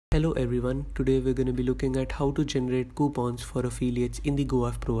Hello everyone, today we're going to be looking at how to generate coupons for affiliates in the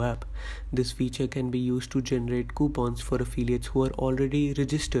GoAffPro app. This feature can be used to generate coupons for affiliates who are already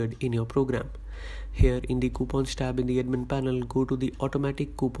registered in your program. Here in the Coupons tab in the admin panel, go to the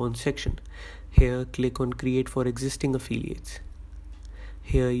Automatic Coupons section. Here click on Create for Existing Affiliates.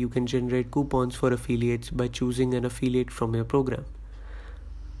 Here you can generate coupons for affiliates by choosing an affiliate from your program.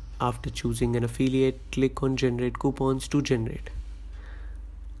 After choosing an affiliate, click on Generate Coupons to generate.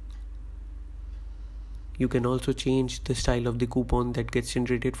 You can also change the style of the coupon that gets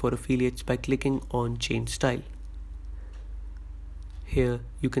generated for affiliates by clicking on Change Style. Here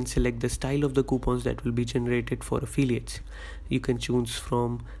you can select the style of the coupons that will be generated for affiliates. You can choose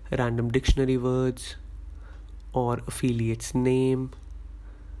from random dictionary words, or affiliate's name,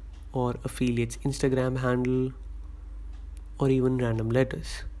 or affiliate's Instagram handle, or even random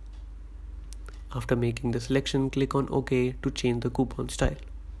letters. After making the selection, click on OK to change the coupon style.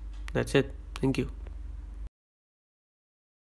 That's it. Thank you.